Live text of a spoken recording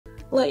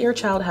Let your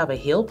child have a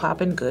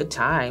heel-poppin' good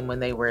time when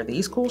they wear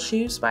these cool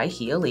shoes by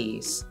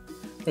Heelys.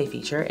 They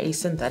feature a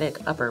synthetic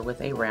upper with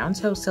a round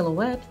toe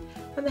silhouette,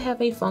 and they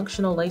have a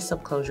functional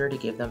lace-up closure to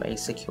give them a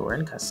secure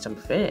and custom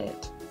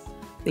fit.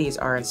 These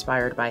are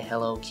inspired by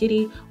Hello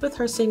Kitty, with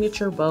her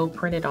signature bow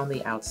printed on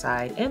the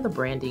outside and the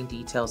branding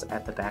details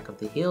at the back of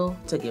the heel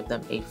to give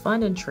them a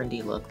fun and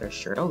trendy look they're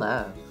sure to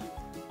love.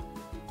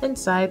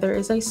 Inside, there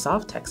is a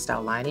soft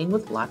textile lining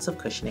with lots of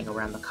cushioning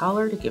around the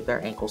collar to give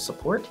their ankle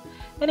support,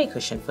 and a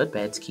cushioned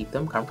footbed to keep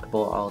them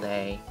comfortable all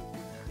day.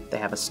 They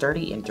have a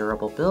sturdy and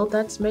durable build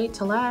that's made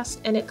to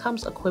last, and it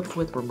comes equipped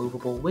with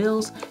removable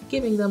wheels,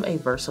 giving them a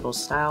versatile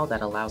style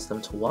that allows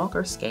them to walk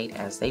or skate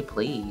as they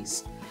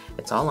please.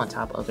 It's all on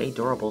top of a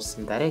durable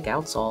synthetic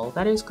outsole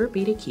that is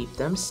grippy to keep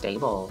them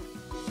stable.